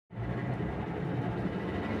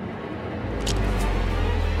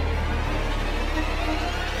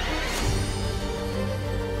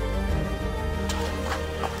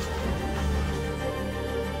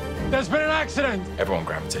There's been an accident! Everyone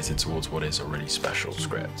gravitated towards what is a really special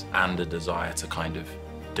script and a desire to kind of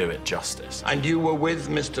do it justice. And you were with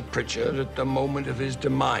Mr. Pritchard at the moment of his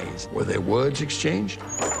demise. Were there words exchanged?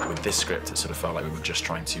 With this script, it sort of felt like we were just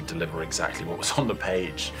trying to deliver exactly what was on the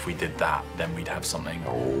page. If we did that, then we'd have something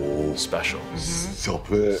special.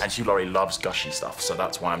 Stop it. And Hugh Laurie loves gushy stuff, so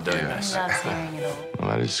that's why I'm doing this. He loves hearing it all. Well,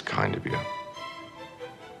 that is kind of you.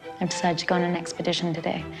 I've decided to go on an expedition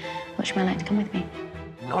today. Which would you like to come with me?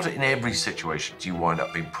 Not in every situation do you wind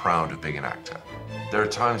up being proud of being an actor. There are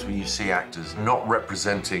times when you see actors not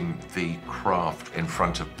representing the craft in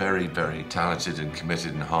front of very, very talented and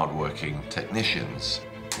committed and hardworking technicians.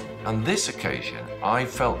 On this occasion, I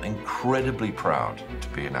felt incredibly proud to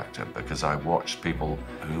be an actor because I watched people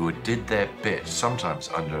who did their bit, sometimes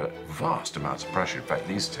under vast amounts of pressure. In fact,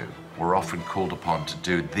 these two were often called upon to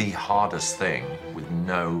do the hardest thing with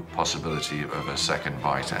no possibility of a second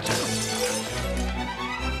bite at it.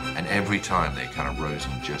 And every time they kind of rose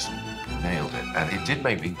and just nailed it. And it did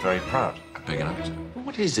make me very proud of being an actor.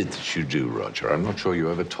 What is it that you do, Roger? I'm not sure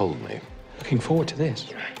you ever told me. Looking forward to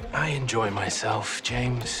this. I enjoy myself,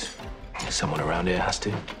 James. Someone around here has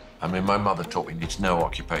to. I mean, my mother taught me it's no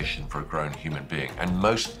occupation for a grown human being. And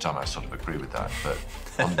most of the time I sort of agree with that. But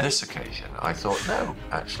on this occasion, I thought, no,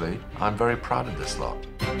 actually, I'm very proud of this lot.